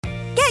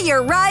Get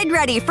your ride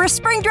ready for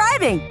spring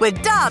driving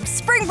with Dobbs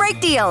Spring Break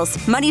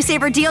Deals. Money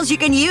saver deals you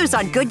can use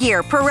on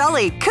Goodyear,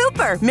 Pirelli,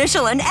 Cooper,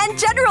 Michelin, and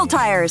General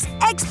Tires.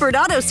 Expert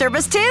auto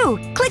service, too.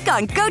 Click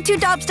on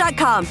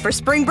GoToDobbs.com for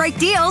spring break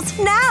deals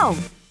now.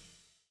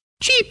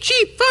 Cheap,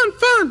 cheap, fun,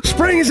 fun.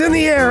 Spring is in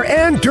the air,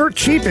 and Dirt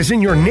Cheap is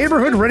in your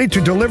neighborhood ready to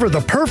deliver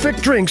the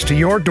perfect drinks to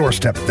your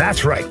doorstep.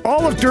 That's right.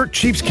 All of Dirt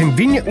Cheap's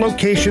convenient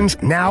locations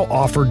now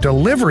offer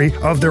delivery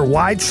of their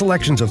wide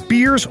selections of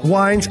beers,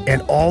 wines,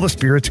 and all the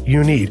spirits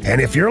you need. And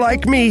if you're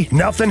like me,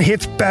 nothing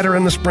hits better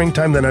in the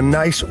springtime than a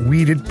nice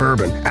weeded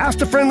bourbon. Ask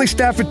the friendly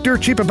staff at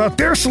Dirt Cheap about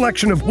their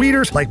selection of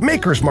weeders like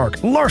Maker's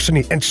Mark,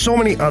 Larceny, and so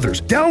many others.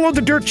 Download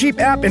the Dirt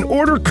Cheap app and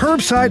order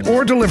curbside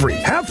or delivery.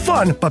 Have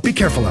fun, but be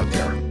careful out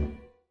there.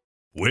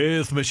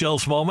 With Michelle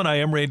Smallman, I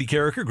am Randy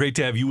Carricker. Great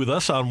to have you with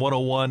us on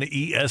 101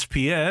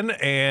 ESPN,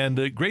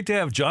 and great to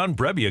have John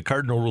Brebbia,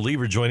 Cardinal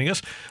reliever, joining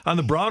us on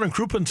the Brown and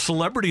Crouppen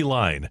Celebrity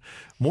Line.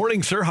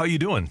 Morning, sir. How you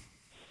doing?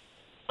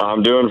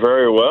 I'm doing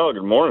very well.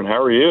 Good morning.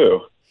 How are you?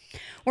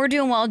 We're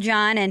doing well,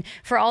 John. And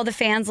for all the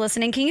fans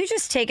listening, can you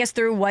just take us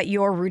through what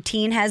your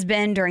routine has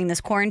been during this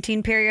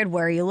quarantine period?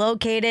 Where are you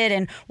located,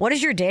 and what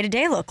does your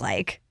day-to-day look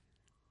like?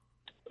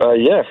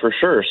 Yeah, for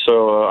sure.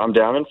 So I'm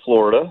down in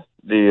Florida.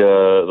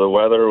 The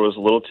weather was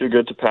a little too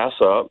good to pass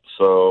up,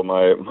 so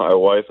my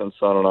wife and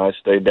son and I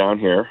stayed down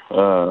here.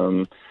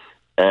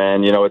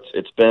 And you know,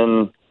 it's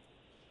been,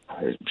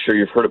 I'm sure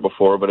you've heard it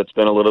before, but it's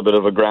been a little bit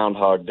of a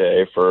Groundhog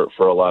Day for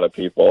a lot of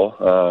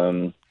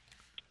people.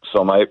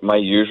 So my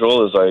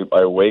usual is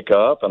I wake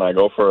up and I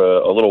go for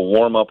a little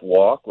warm up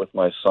walk with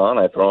my son.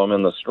 I throw him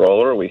in the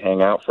stroller. We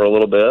hang out for a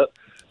little bit.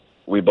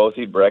 We both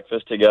eat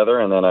breakfast together,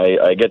 and then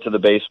I get to the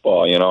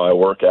baseball. You know, I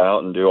work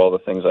out and do all the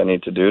things I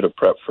need to do to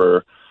prep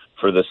for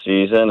the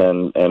season,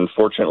 and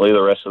fortunately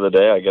the rest of the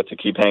day I get to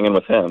keep hanging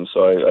with him,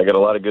 so I get a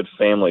lot of good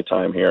family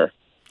time here.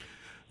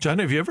 John,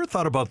 have you ever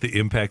thought about the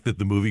impact that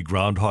the movie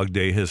Groundhog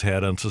Day has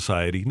had on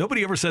society?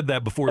 Nobody ever said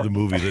that before the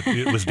movie, that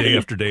it was day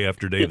after day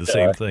after day, the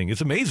same thing. It's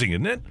amazing,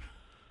 isn't it?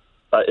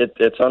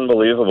 It's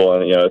unbelievable,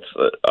 and you know,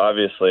 it's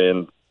obviously,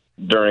 and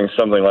during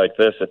something like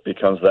this, it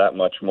becomes that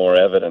much more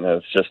evident.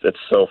 It's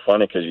so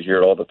funny because you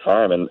hear it all the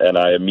time, and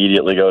I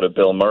immediately go to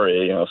Bill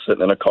Murray, you know,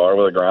 sitting in a car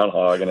with a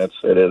groundhog, and it's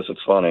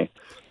funny.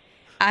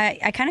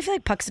 I kind of feel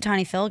like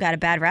Punxsutawney Phil got a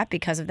bad rap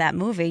because of that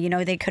movie. You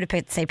know, they could have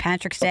picked St.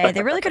 Patrick's Day.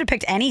 They really could have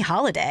picked any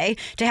holiday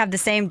to have the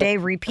same day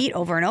repeat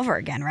over and over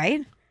again,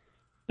 right?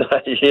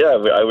 Yeah,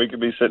 we could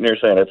be sitting here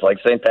saying it's like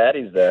St.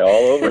 Patty's Day all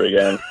over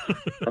again.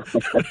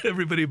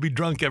 Everybody would be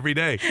drunk every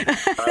day.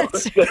 I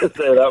was going to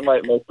say that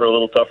might make for a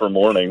little tougher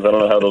mornings. I don't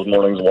know how those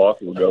mornings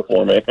walk will go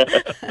for me.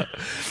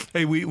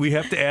 Hey, we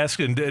have to ask,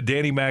 and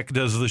Danny Mac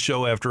does the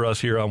show after us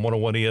here on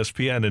 101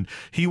 ESPN, and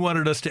he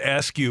wanted us to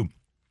ask you,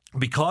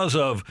 because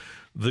of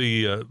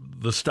the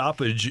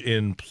stoppage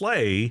in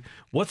play,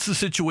 what's the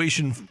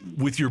situation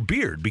with your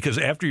beard? Because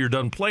after you're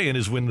done playing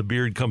is when the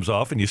beard comes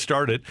off, and you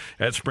start it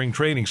at spring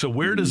training. So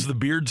where does the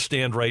beard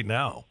stand right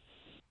now?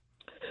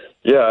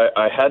 Yeah,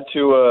 I had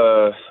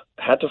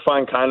to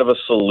find kind of a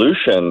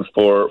solution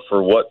for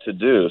what to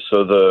do.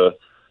 So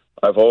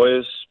I've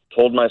always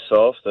told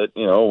myself that,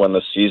 you know, when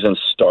the season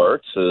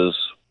starts is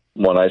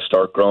when I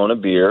start growing a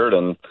beard,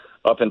 and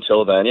up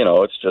until then, you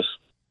know, it's just,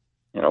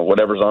 you know,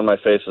 whatever's on my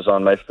face is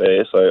on my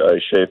face. I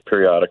shave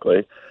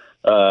periodically.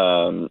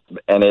 And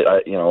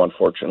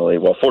fortunately,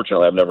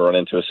 I've never run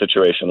into a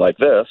situation like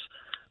this.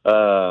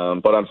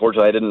 But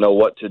unfortunately, I didn't know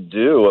what to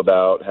do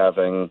about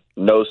having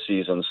no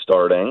season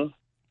starting.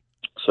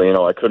 So, you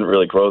know, I couldn't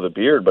really grow the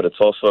beard, but it's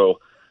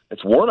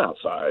warm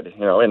outside,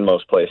 you know, in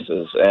most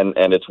places. And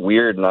it's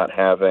weird not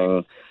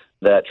having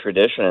that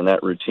tradition and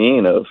that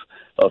routine of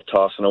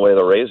tossing away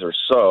the razor.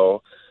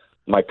 So,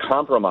 my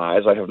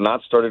compromise, I have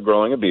not started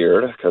growing a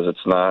beard because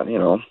it's not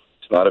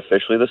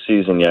officially the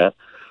season yet.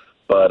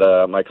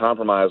 But my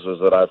compromise was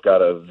that I've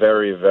got a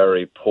very,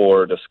 very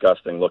poor,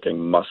 disgusting-looking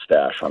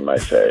mustache on my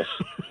face.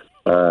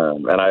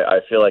 And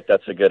I feel like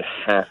that's a good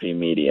happy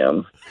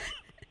medium.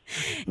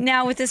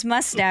 Now, with this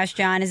mustache,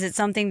 John, is it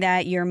something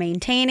that you're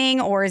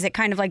maintaining, or is it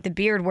kind of like the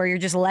beard where you're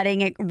just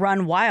letting it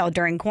run wild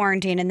during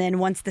quarantine, and then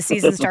once the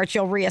season starts,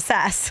 you'll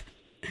reassess?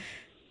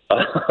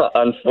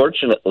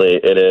 Unfortunately,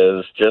 it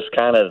is just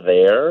kind of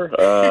there.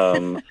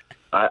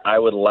 I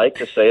would like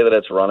to say that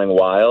it's running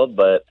wild,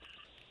 but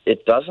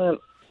it doesn't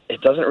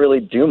really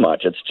do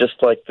much. It's just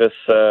like this,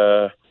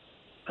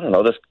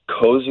 this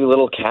cozy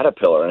little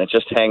caterpillar, and it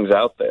just hangs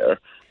out there.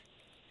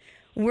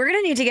 We're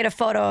going to need to get a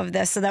photo of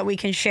this so that we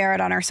can share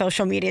it on our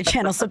social media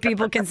channel so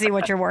people can see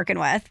what you're working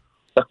with.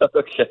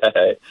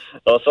 Okay.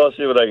 So I'll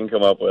see what I can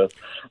come up with.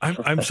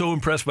 I'm so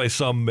impressed by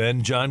some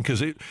men, John,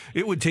 because it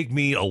would take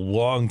me a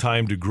long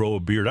time to grow a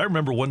beard. I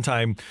remember one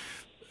time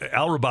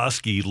Al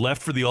Raboski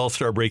left for the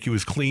All-Star break. He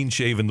was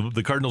clean-shaven.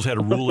 The Cardinals had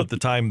a rule at the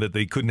time that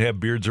they couldn't have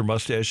beards or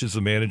mustaches.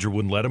 The manager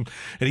wouldn't let him.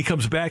 And he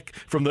comes back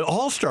from the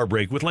All-Star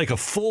break with like a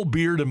full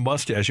beard and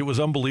mustache. It was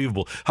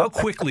unbelievable. How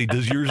quickly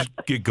does yours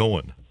get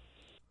going?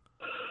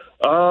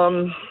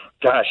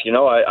 Gosh,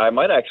 I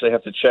might actually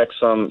have to check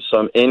some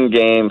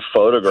in-game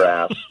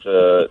photographs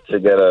to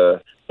get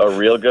a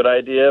real good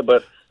idea.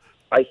 But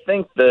I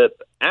think that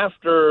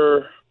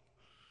after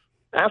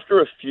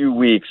a few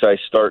weeks, I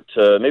start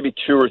to, maybe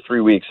 2 or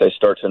 3 weeks, I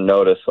start to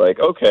notice, like,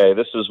 okay,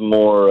 this is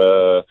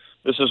more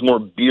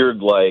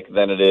beard-like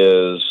than it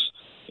is,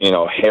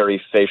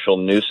 hairy facial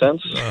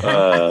nuisance.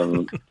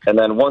 And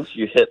then once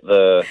you hit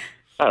the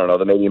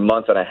maybe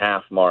month and a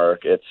half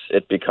mark,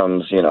 it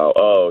becomes,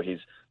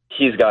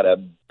 he's got a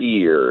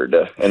beard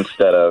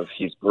instead of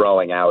he's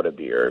growing out a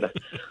beard.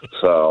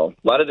 So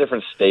a lot of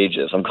different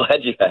stages. I'm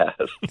glad you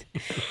asked.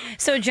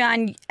 So,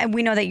 John,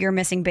 we know that you're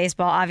missing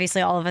baseball.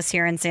 Obviously, all of us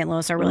here in St.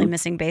 Louis are really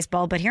missing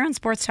baseball. But here on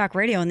Sports Talk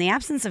Radio, in the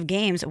absence of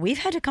games, we've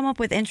had to come up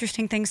with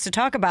interesting things to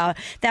talk about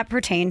that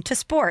pertain to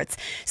sports.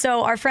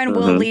 So our friend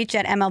Will Leach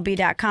at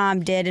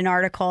MLB.com did an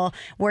article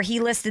where he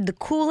listed the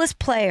coolest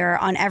player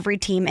on every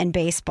team in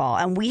baseball.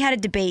 And we had a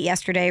debate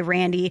yesterday,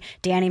 Randy,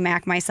 Danny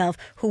Mac, myself,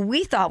 who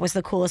we thought was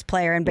the coolest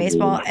player in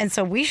baseball. And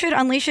so we should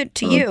unleash it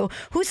to you.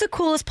 Who's the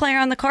coolest player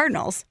on the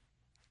Cardinals?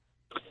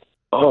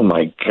 Oh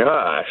my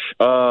gosh.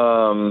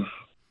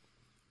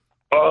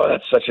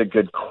 That's such a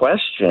good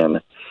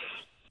question.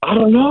 I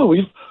don't know.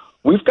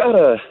 We've got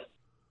a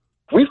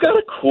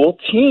cool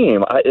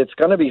team. It's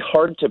going to be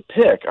hard to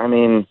pick. I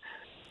mean,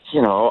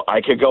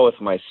 I could go with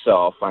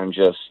myself. I'm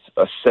just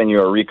a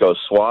Senor Rico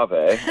Suave.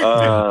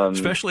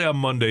 Especially on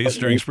Mondays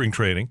during spring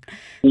training.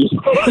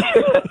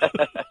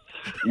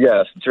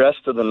 Yes,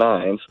 dressed to the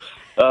nines.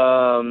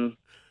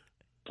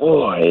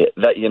 Boy,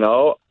 that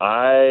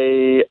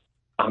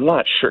I'm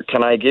not sure.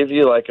 Can I give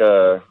you like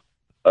a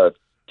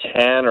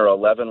 10 or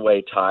 11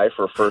 way tie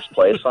for first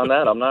place on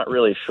that? I'm not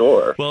really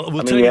sure. Well,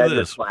 we'll tell you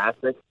this.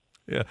 Classic.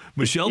 Yeah,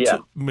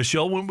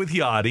 Michelle went with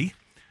Yachty.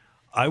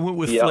 I went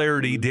with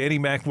Flaherty. Danny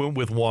Mac went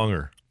with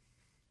Wonger.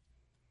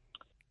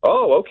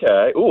 Oh,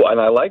 okay. Ooh, and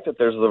I like that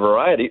there's the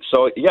variety.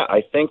 So yeah,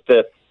 I think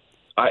that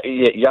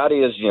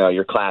Yachty is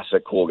your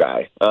classic cool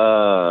guy.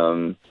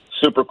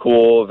 Super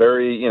cool,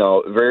 very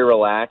very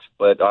relaxed,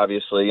 but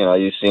obviously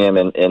you see him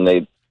in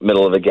the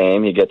middle of a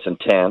game, he gets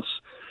intense.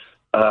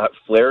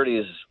 Flaherty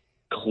is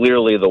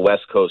clearly the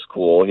West Coast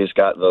cool. He's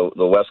got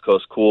the West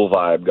Coast cool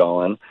vibe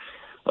going.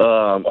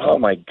 Oh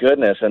my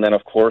goodness! And then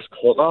of course,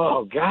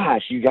 oh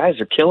gosh, you guys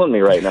are killing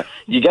me right now.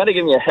 You got to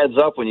give me a heads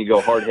up when you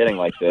go hard hitting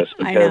like this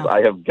because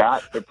I have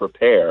got to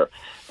prepare.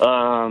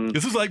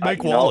 This is like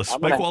Mike Wallace.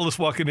 Mike Wallace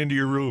walking into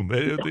your room.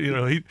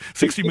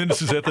 60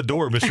 Minutes is at the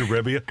door, Mr.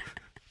 Brebbia.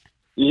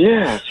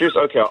 Yeah,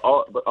 seriously. Okay,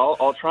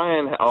 I'll try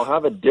and I'll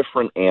have a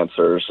different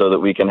answer so that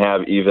we can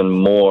have even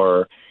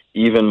more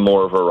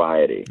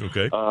variety.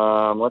 Okay.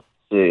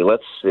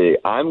 Let's see.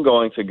 I'm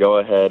going to go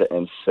ahead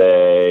and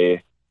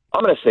say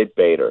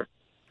Bader.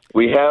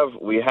 We have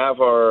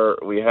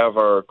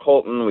our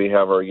Colton, we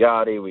have our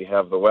Yachty, we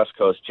have the West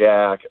Coast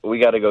Jack. We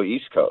got to go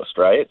East Coast,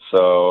 right?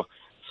 So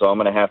I'm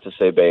going to have to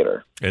say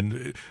Bader.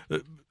 And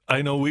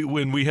I know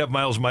when we have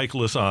Miles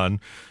Michaelis on,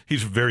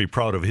 he's very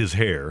proud of his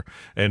hair,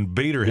 and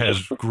Bader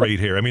has great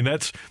hair. I mean,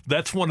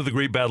 that's one of the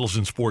great battles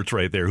in sports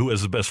right there. Who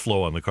has the best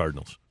flow on the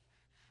Cardinals?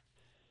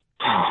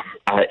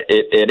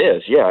 It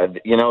is, yeah.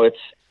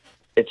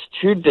 It's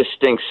two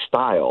distinct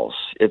styles.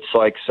 It's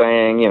like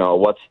saying,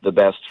 what's the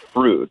best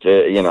fruit?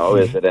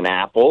 Is it an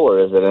apple or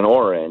is it an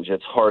orange?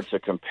 It's hard to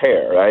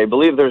compare. I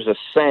believe there's a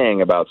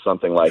saying about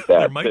something like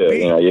that too.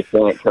 Be. You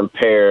can't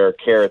compare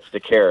carrots to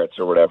carrots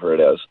or whatever it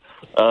is.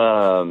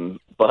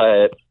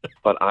 But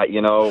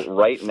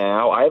right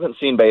now I haven't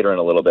seen Bader in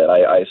a little bit.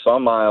 I saw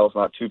Miles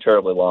not too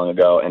terribly long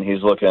ago, and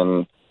he's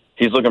looking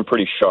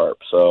pretty sharp.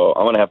 So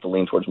I'm going to have to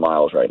lean towards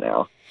Miles right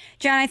now.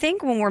 John, I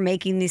think when we're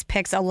making these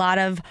picks, a lot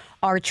of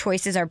our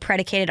choices are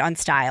predicated on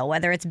style,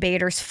 whether it's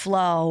Bader's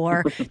flow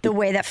or the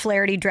way that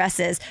Flaherty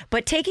dresses.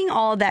 But taking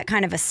all that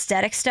kind of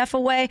aesthetic stuff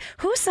away,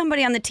 who's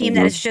somebody on the team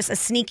that is just a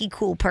sneaky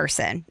cool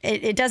person?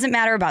 It doesn't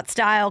matter about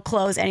style,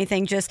 clothes,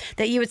 anything, just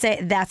that you would say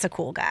that's a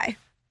cool guy.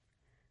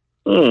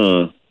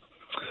 Man,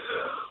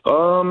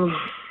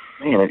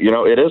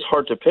 it is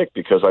hard to pick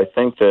because I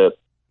think that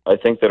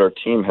our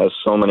team has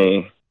so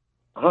many.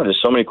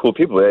 There's so many cool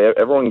people.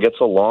 Everyone gets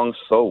along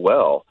so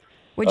well.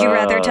 Would you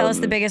rather tell us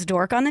the biggest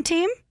dork on the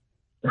team?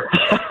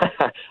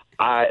 That's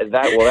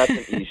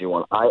an easy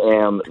one. I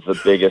am the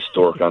biggest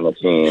dork on the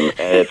team,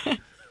 and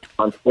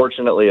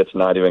unfortunately it's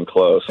not even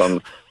close.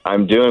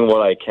 I'm doing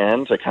what I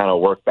can to kind of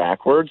work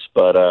backwards,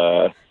 but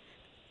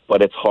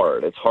it's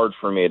hard. It's hard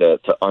for me to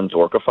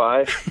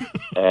undorkify,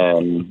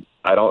 and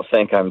I don't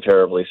think I'm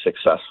terribly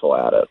successful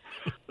at it.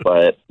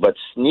 But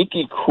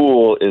sneaky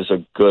cool is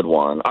a good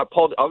one. I'll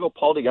go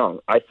Paul DeJong.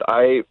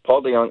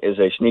 Paul DeJong is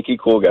a sneaky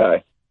cool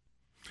guy.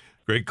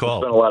 Great call. I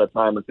spent a lot of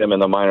time with him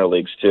in the minor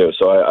leagues too,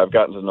 so I've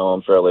gotten to know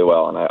him fairly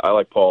well, and I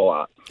like Paul a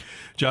lot.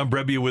 John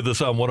Brebbia with us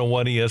on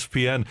 101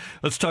 ESPN.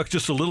 Let's talk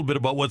just a little bit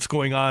about what's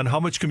going on. How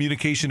much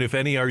communication, if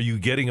any, are you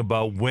getting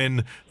about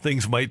when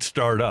things might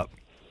start up?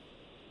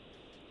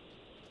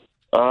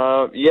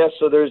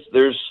 So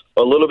there's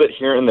a little bit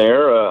here and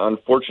there.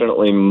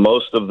 Unfortunately,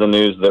 most of the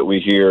news that we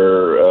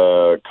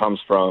hear comes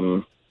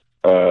from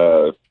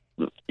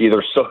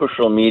either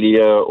social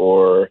media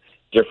or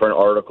different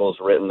articles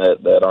written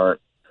that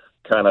aren't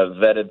kind of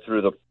vetted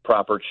through the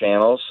proper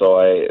channels.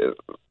 So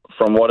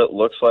from what it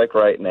looks like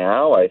right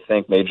now, I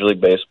think Major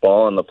League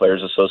Baseball and the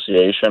Players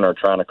Association are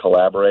trying to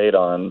collaborate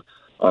on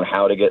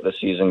how to get the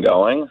season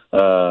going.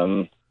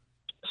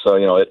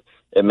 So,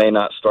 it may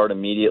not start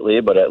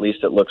immediately, but at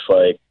least it looks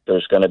like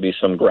there's going to be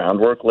some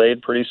groundwork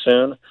laid pretty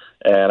soon.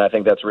 And I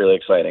think that's really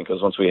exciting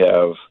because once we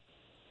have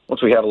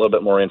a little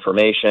bit more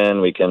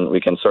information, we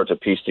can start to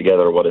piece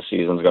together what a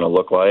season's going to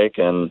look like.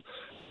 And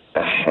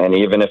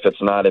even if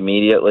it's not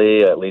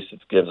immediately, at least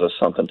it gives us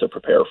something to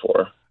prepare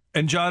for.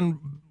 And John,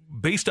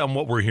 based on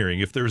what we're hearing,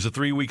 if there's a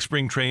 3-week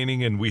spring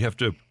training and we have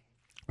to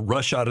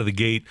rush out of the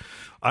gate,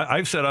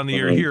 I've said on the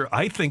air here,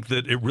 I think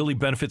that it really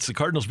benefits the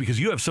Cardinals because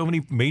you have so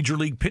many major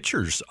league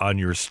pitchers on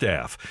your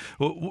staff.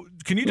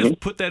 Can you just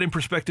put that in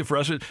perspective for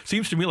us? It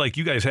seems to me like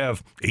you guys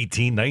have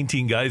 18,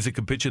 19 guys that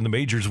can pitch in the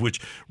majors, which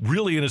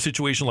really in a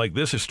situation like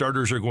this, if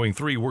starters are going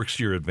 3, works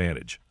to your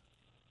advantage.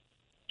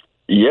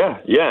 Yeah.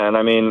 And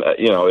I mean,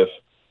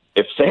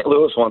 if St.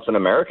 Louis wants an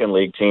American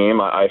League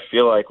team, I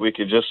feel like we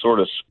could just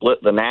sort of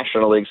split the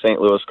National League St.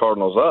 Louis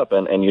Cardinals up,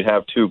 and you'd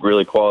have 2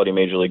 really quality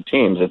Major League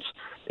teams.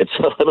 It's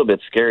a little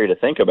bit scary to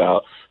think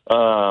about,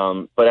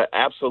 but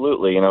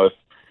absolutely,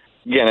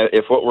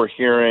 if what we're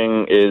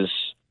hearing is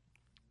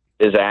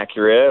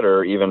accurate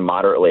or even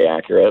moderately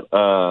accurate,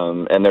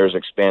 and there's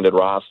expanded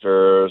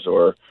rosters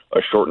or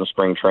a shortened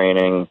spring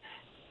training,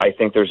 I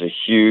think there's a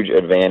huge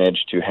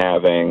advantage to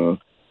having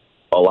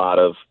a lot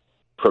of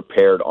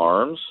prepared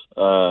arms.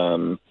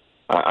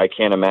 I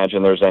can't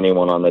imagine there's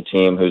anyone on the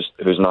team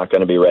who's not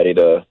going to be ready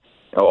to.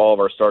 All of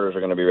our starters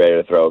are going to be ready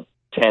to throw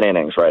 10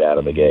 innings right out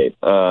of the gate.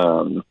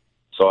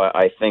 So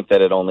I think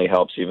that it only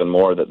helps even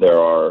more that there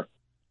are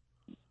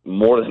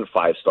more than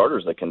 5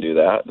 starters that can do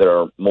that. There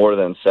are more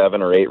than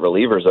 7 or 8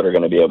 relievers that are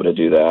going to be able to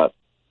do that.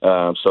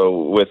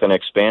 So with an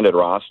expanded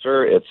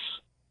roster, it's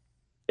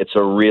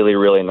a really,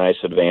 really nice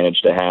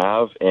advantage to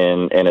have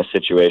in a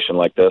situation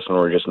like this when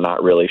we're just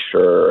not really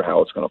sure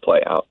how it's going to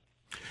play out.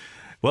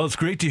 Well, it's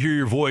great to hear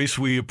your voice.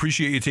 We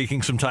appreciate you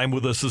taking some time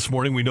with us this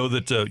morning. We know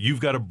that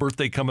you've got a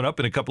birthday coming up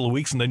in a couple of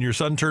weeks, and then your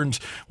son turns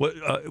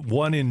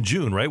 1 in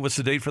June, right? What's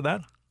the date for that?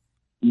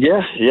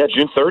 Yeah,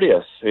 June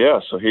 30th.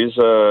 Yeah, so he's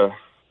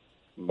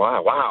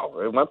wow,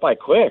 it went by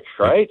quick,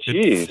 right?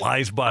 Jeez. It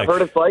flies by. I've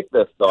heard it's like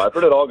this, though. I've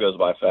heard it all goes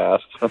by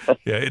fast.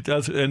 Yeah, it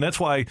does, and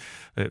that's why.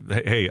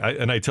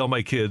 I tell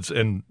my kids,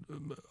 and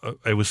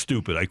I was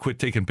stupid. I quit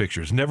taking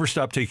pictures. Never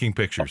stop taking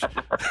pictures.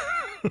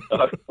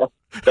 I'll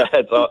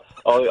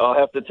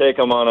have to take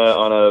them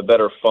on a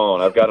better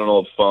phone. I've got an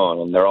old phone,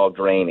 and they're all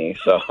grainy,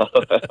 so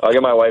I'll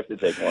get my wife to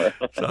take more.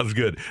 Sounds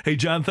good. Hey,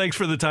 John, thanks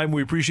for the time.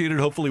 We appreciate it.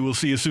 Hopefully we'll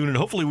see you soon, and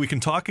hopefully we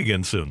can talk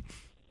again soon.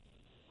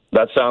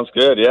 That sounds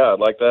good. Yeah,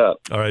 I'd like that.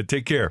 All right,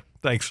 take care.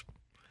 Thanks.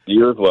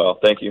 You as well.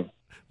 Thank you.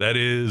 That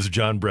is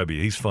John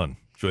Brebbia. He's fun.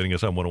 Joining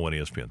us on 101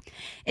 ESPN.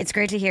 It's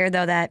great to hear,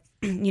 though, that,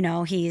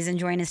 he's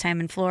enjoying his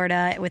time in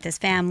Florida with his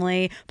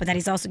family, but that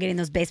he's also getting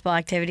those baseball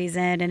activities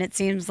in. And it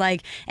seems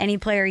like any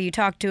player you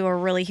talk to or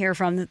really hear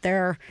from, that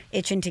they're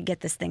itching to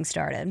get this thing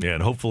started. Yeah,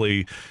 and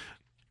hopefully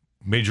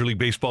Major League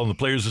Baseball and the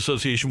Players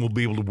Association will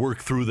be able to work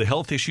through the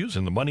health issues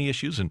and the money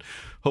issues and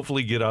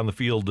hopefully get on the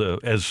field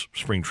as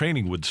spring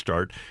training would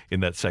start in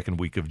that second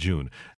week of June.